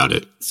better about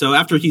it? So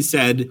after he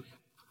said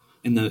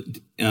in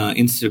the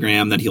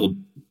Instagram that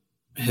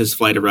his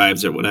flight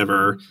arrives or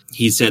whatever,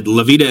 he said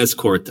 "La vida es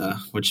corta,"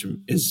 which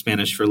is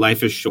Spanish for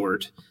life is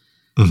short.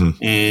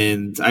 Mm-hmm.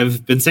 And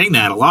I've been saying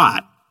that a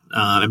lot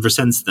ever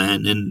since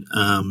then. And,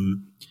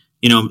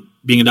 you know,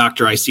 being a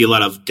doctor, I see a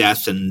lot of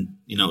death and,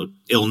 you know,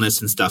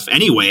 illness and stuff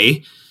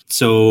anyway.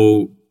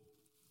 So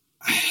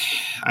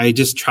I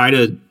just try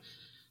to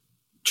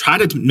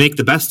make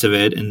the best of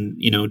it. And,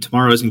 you know,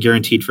 tomorrow isn't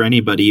guaranteed for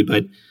anybody,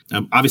 but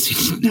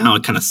obviously now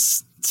it kind of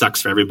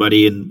sucks for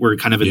everybody, and we're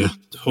kind of in a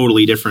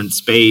totally different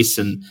space.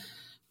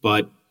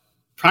 But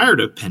prior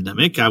to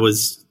pandemic, I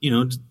was, you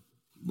know,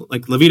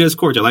 like la vida es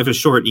corta, life is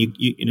short.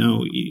 You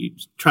know, you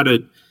try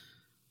to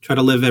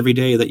live every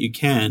day that you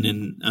can.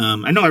 And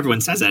I know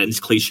everyone says that, and it's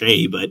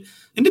cliche,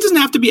 and it doesn't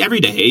have to be every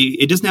day.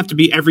 It doesn't have to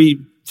be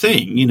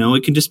everything, you know,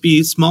 it can just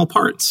be small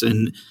parts,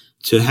 and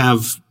to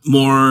have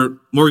more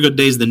good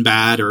days than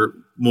bad, or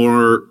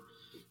more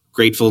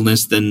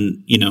gratefulness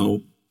than, you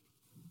know,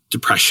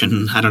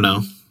 depression. I don't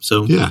know.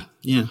 So yeah.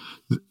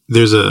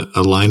 There's a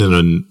line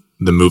in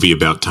the movie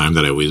About Time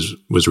that I was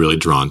really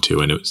drawn to,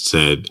 and it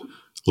said,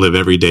 "Live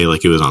every day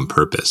like it was on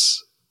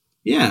purpose."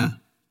 Yeah.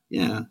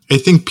 I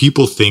think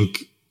people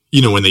think,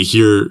 you know, when they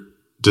hear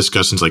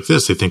discussions like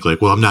this, they think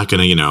like, well, I'm not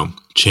going to, you know,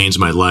 change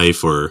my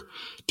life or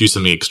do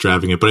something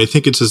extravagant. But I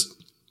think it's just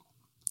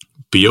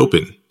be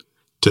open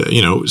to,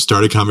 you know,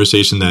 start a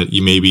conversation that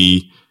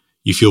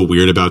you feel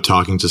weird about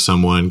talking to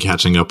someone,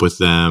 catching up with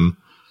them,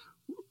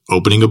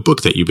 opening a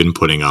book that you've been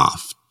putting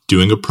off,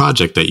 doing a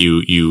project that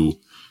you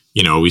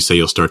know, we say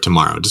you'll start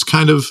tomorrow. Just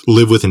kind of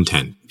live with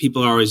intent.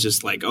 People are always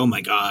just like, oh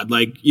my God,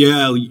 like,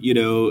 yeah, you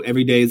know,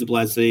 every day is a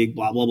blessing,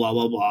 blah, blah, blah,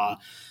 blah, blah.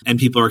 And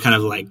people are kind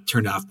of like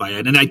turned off by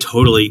it. And I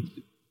totally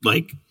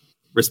like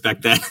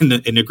respect that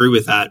and agree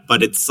with that.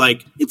 But it's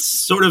like, it's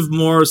sort of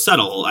more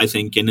subtle, I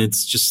think. And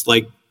it's just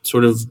like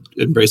sort of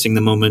embracing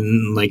the moment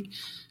and like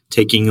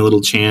taking a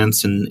little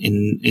chance and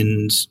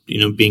you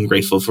know, being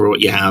grateful for what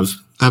you have.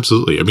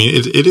 Absolutely. I mean,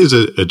 it is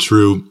a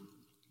true...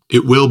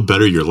 It will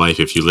better your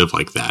life if you live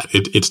like that.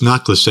 It's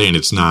not cliche, and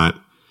it's not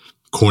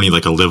corny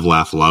like a live,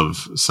 laugh,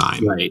 love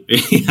sign. Right.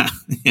 Yeah.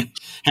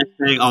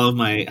 Hashtag all of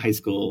my high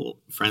school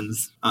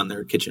friends on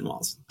their kitchen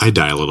walls. I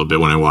die a little bit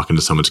when I walk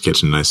into someone's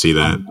kitchen and I see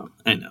that.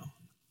 I know.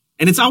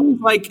 And it's always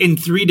like in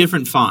 3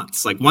 different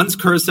fonts. Like one's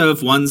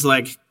cursive, one's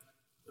like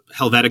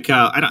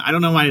Helvetica. I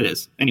don't know what it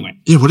is. Anyway.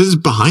 Yeah, what is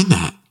behind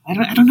that?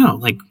 I don't know.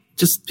 Like,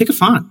 just pick a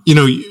font. You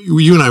know,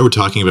 you and I were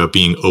talking about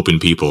being open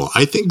people.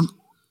 I think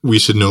we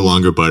should no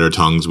longer bite our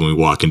tongues when we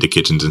walk into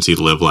kitchens and see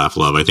live, laugh,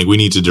 love. I think we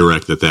need to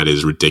direct that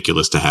is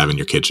ridiculous to have in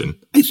your kitchen.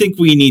 I think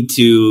we need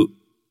to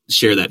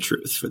share that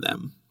truth for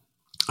them.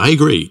 I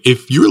agree.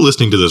 If you're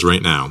listening to this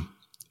right now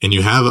and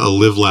you have a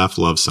live, laugh,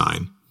 love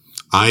sign,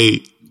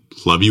 I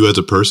love you as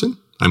a person.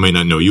 I might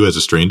not know you as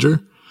a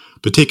stranger,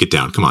 but take it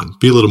down. Come on.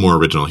 Be a little more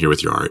original here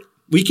with your art.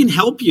 We can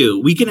help you.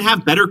 We can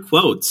have better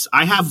quotes.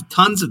 I have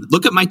tons of,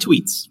 look at my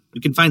tweets.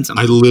 We can find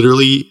something. I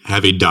literally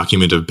have a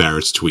document of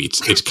Barrett's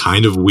tweets. It's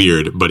kind of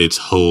weird, but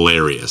it's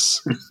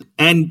hilarious.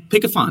 And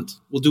pick a font.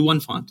 We'll do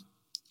one font.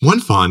 One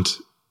font,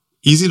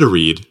 easy to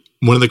read.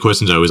 One of the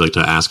questions I always like to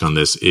ask on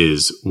this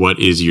is, what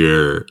is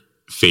your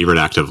favorite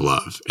act of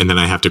love? And then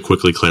I have to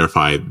quickly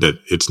clarify that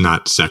it's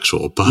not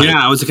sexual. But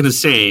yeah, I was going to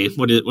say,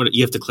 what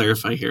you have to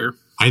clarify here.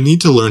 I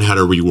need to learn how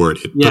to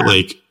reword it. Yeah. But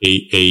like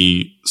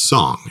a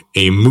song,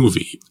 a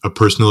movie, a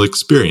personal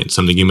experience,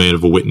 something you might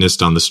have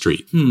witnessed on the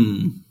street.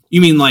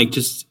 You mean like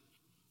just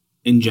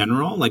in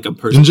general? Like a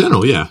person? In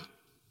general, yeah.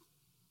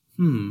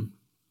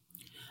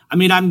 I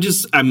mean,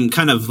 I'm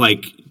kind of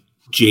like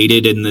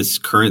jaded in this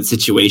current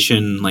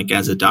situation, like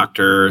as a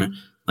doctor,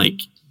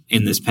 like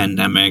in this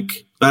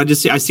pandemic. But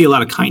I see a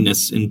lot of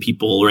kindness in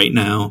people right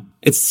now.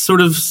 It's sort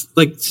of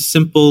like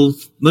simple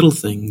little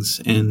things.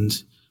 And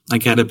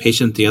like I had a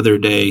patient the other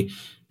day,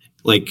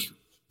 like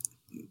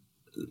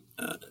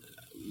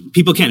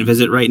people can't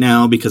visit right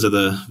now because of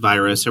the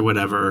virus or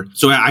whatever.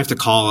 So I have to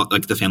call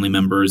like the family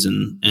members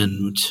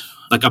and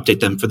like update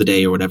them for the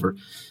day or whatever.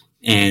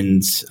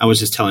 And I was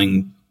just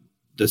telling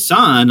the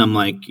son, I'm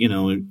like, you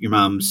know, your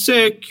mom's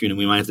sick, you know,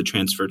 we might have to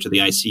transfer to the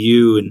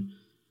ICU.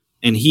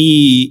 And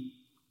he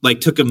like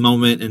took a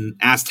moment and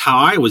asked how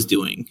I was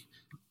doing,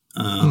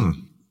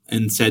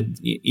 and said,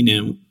 you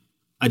know,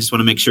 I just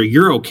want to make sure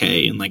you're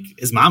okay. And like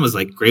his mom was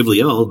like gravely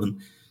ill,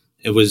 and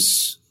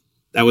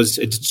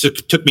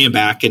it took me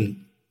aback,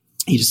 and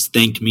he just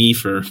thanked me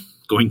for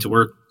going to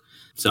work.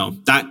 So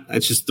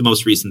that's just the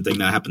most recent thing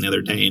that happened the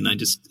other day, and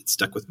it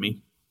stuck with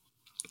me.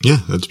 Yeah,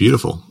 that's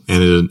beautiful.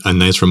 And a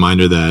nice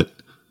reminder that,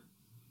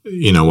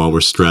 you know, while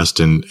we're stressed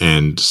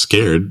and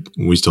scared,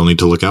 we still need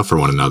to look out for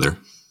one another.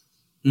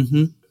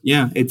 Mm-hmm.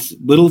 Yeah, it's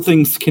little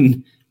things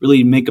can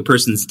really make a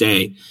person's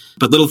day,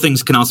 but little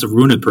things can also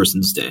ruin a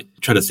person's day.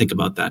 Try to think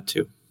about that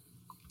too.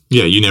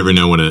 Yeah, you never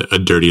know when a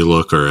dirty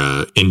look or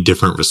a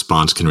indifferent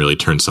response can really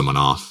turn someone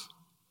off.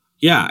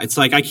 Yeah, it's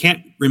like I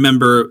can't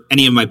remember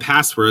any of my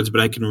passwords, but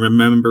I can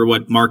remember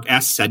what Mark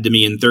S. said to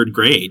me in third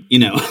grade, you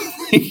know.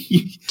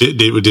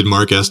 Did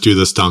Mark S. do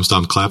the stomp,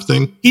 stomp, clap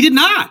thing? He did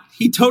not.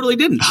 He totally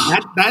didn't.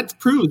 That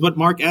proves what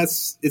Mark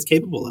S. is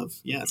capable of.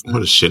 Yes.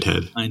 What a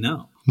shithead. I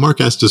know.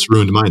 Mark S. just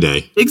ruined my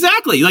day.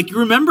 Exactly. Like, you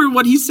remember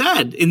what he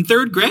said in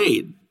third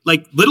grade.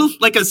 Like,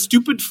 like a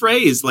stupid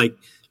phrase. Like,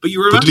 but you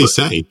remember. What did he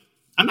say?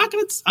 I'm not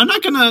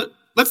gonna,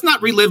 let's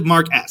not relive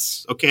Mark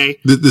S., okay?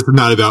 This is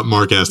not about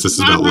Mark S. This is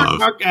about love.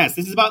 Mark S.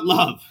 This is about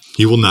love.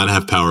 He will not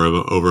have power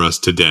over us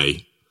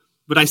today.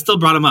 But I still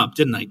brought him up,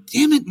 didn't I?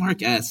 Damn it,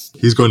 Mark S.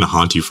 He's going to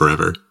haunt you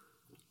forever.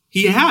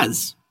 He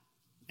has.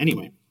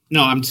 Anyway.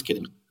 No, I'm just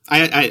kidding.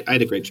 I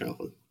had a great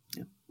childhood.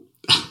 Yeah.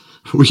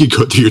 We could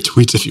go through your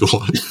tweets if you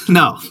want.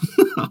 No.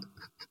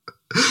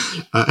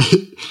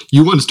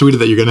 You once tweeted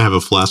that you're going to have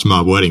a flash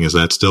mob wedding. Is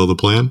that still the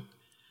plan?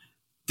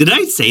 Did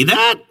I say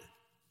that?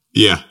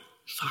 Yeah.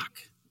 Fuck.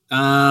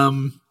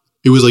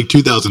 It was like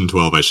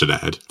 2012, I should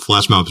add.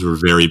 Flash mobs were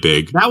very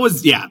big. That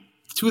was, yeah.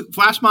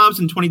 Flash mobs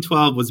in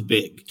 2012 was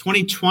big.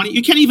 2020,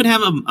 you can't even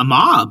have a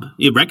mob,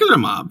 a regular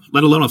mob,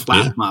 let alone a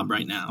flash mob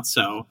right now.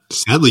 So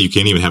sadly, you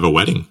can't even have a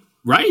wedding.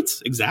 Right,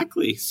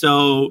 exactly.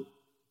 So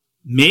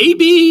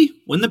maybe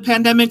when the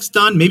pandemic's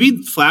done,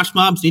 maybe flash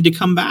mobs need to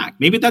come back.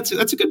 Maybe that's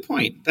a good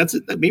point.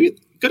 Maybe a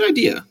good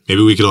idea.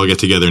 Maybe we could all get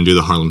together and do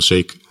the Harlem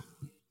Shake.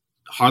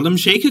 Harlem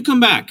Shake could come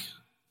back.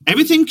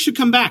 Everything should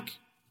come back.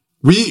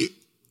 We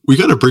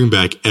got to bring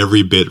back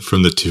every bit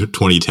from the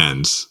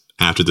 2010s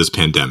after this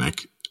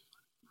pandemic.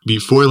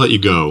 Before I let you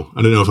go,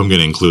 I don't know if I'm going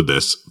to include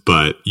this,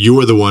 but you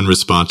were the one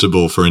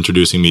responsible for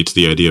introducing me to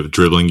the idea of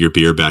dribbling your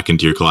beer back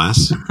into your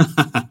glass.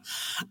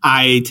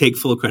 I take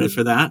full credit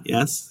for that,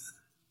 yes.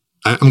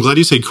 I'm glad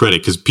you say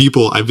credit, because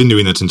I've been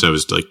doing that since I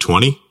was like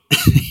 20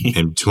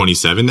 and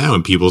 27 now,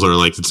 and people are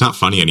like, it's not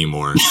funny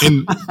anymore.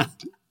 And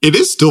it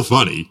is still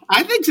funny.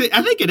 I think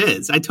it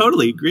is. I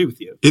totally agree with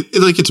you.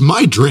 It's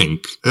my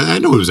drink. I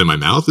know it was in my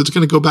mouth. It's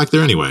going to go back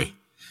there anyway.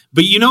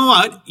 But you know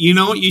what? You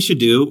know what you should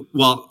do?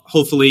 Well,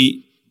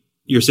 hopefully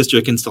your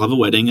sister can still have a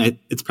wedding.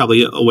 It's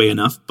probably away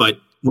enough. But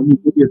when you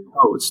give your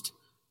toast,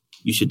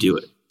 you should do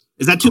it.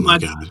 Is that too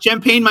much? God.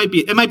 Champagne might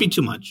be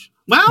too much.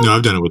 Well, no,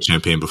 I've done it with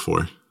champagne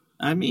before.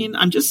 I mean,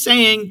 I'm just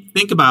saying,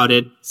 think about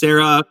it.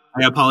 Sarah,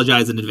 I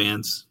apologize in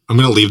advance. I'm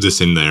going to leave this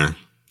in there.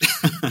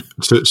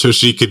 so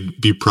she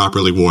could be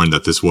properly warned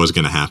that this was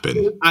going to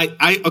happen.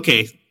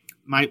 Okay,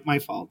 my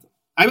fault.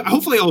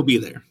 Hopefully I will be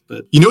there.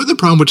 But you know what the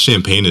problem with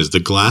champagne is?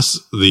 The glass,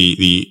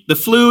 the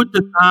flute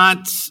does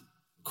not.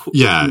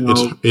 Yeah,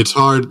 it's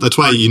hard. That's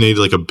why you need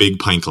like a big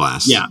pint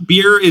glass. Yeah,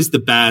 beer is the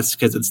best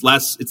because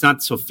it's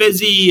not so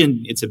fizzy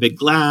and it's a big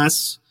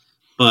glass.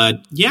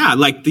 But yeah,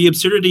 like the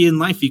absurdity in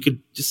life, you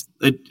could just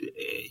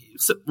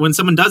when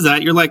someone does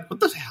that, you're like, what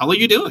the hell are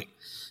you doing?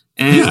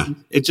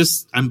 And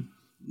I'm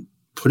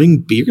putting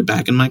beer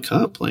back in my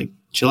cup. Like,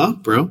 chill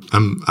out, bro.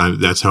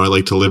 That's how I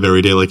like to live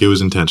every day, like it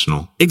was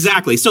intentional.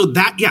 Exactly. So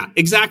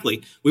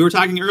exactly. We were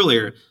talking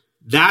earlier.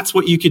 That's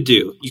what you could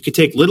do. You could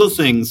take little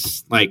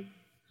things like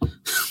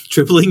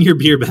tripling your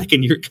beer back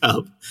in your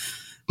cup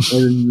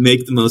and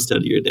make the most out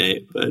of your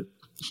day. But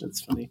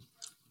that's funny.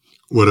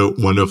 What a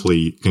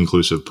wonderfully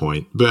conclusive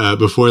point. But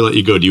before I let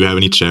you go, do you have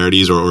any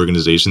charities or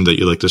organizations that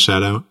you'd like to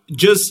shout out?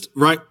 Just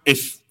right.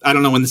 If I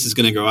don't know when this is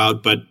going to go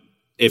out, but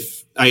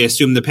if I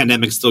assume the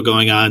pandemic's still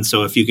going on,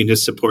 so if you can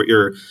just support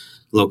your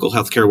local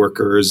healthcare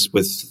workers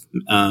with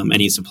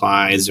any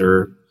supplies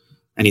or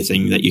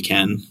anything that you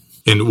can.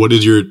 And what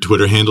is your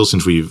Twitter handle,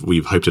 since we've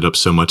hyped it up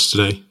so much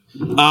today?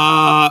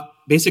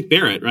 Basic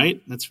Barrett,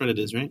 right? That's what it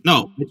is, right?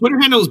 No, my Twitter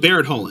handle is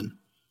Barrett Holen.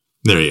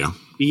 There you go.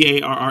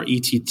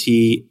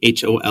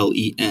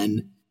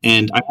 BarrettHolen.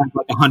 And I have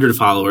like 100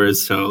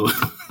 followers, so.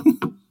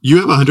 You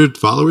have 100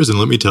 followers, and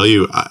let me tell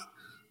you,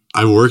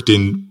 I worked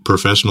in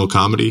professional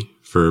comedy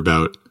for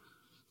about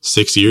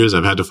 6 years.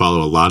 I've had to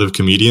follow a lot of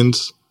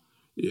comedians.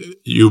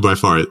 You, by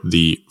far,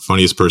 the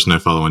funniest person I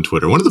follow on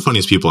Twitter. One of the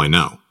funniest people I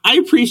know. I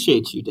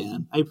appreciate you,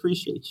 Dan. I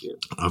appreciate you.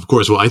 Of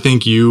course. Well, I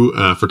thank you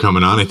for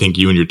coming on. I thank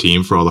you and your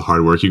team for all the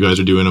hard work you guys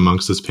are doing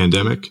amongst this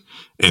pandemic.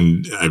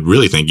 And I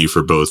really thank you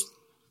for both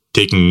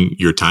taking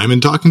your time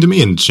and talking to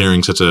me and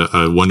sharing such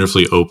a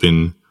wonderfully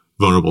open,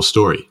 vulnerable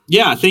story.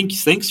 Yeah,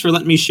 thanks for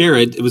letting me share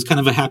it. It was kind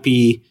of a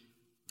happy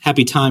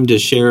time to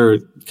share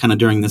kind of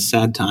during this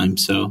sad time.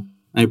 So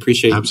I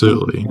appreciate it.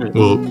 Absolutely.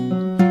 Well,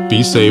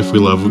 be safe. We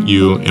love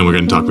you, and we're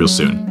going to talk real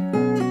soon.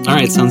 All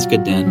right. Sounds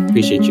good, Dan.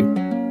 Appreciate you.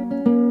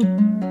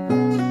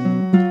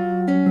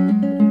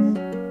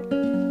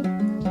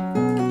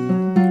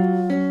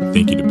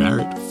 Thank you to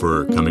Barrett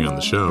for coming on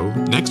the show.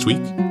 Next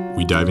week,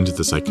 we dive into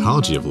the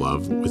psychology of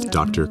love with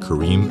Dr.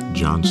 Kareem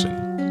Johnson.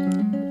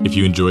 If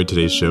you enjoyed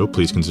today's show,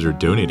 please consider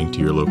donating to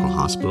your local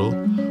hospital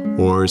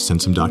or send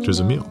some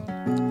doctors a meal.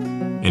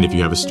 And if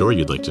you have a story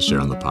you'd like to share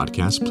on the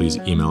podcast, please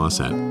email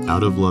us at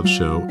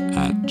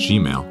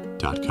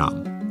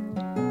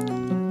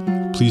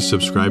outofloveshow@gmail.com. Please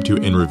subscribe to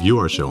and review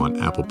our show on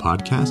Apple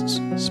Podcasts,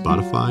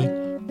 Spotify,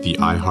 the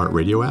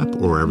iHeartRadio app,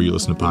 or wherever you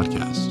listen to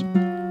podcasts.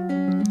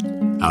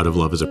 Out of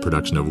Love is a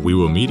production of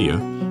WeWo Media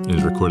and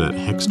is recorded at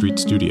Heck Street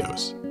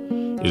Studios.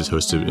 It is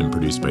hosted and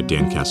produced by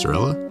Dan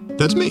Casarella.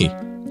 That's me.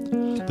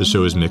 The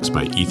show is mixed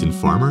by Ethan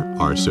Farmer,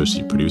 our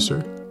associate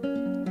producer.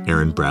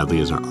 Aaron Bradley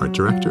is our art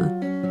director.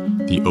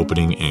 The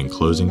opening and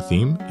closing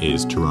theme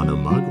is Toronto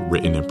Mug,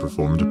 written and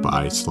performed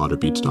by Slaughter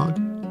Beach Dog.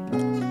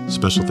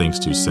 Special thanks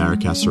to Sarah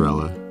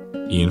Casarella,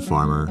 Ian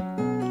Farmer,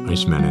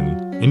 Ice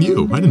Menon, and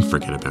you. I didn't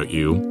forget about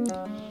you.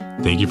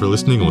 Thank you for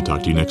listening, and we'll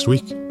talk to you next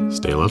week.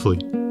 Stay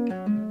lovely.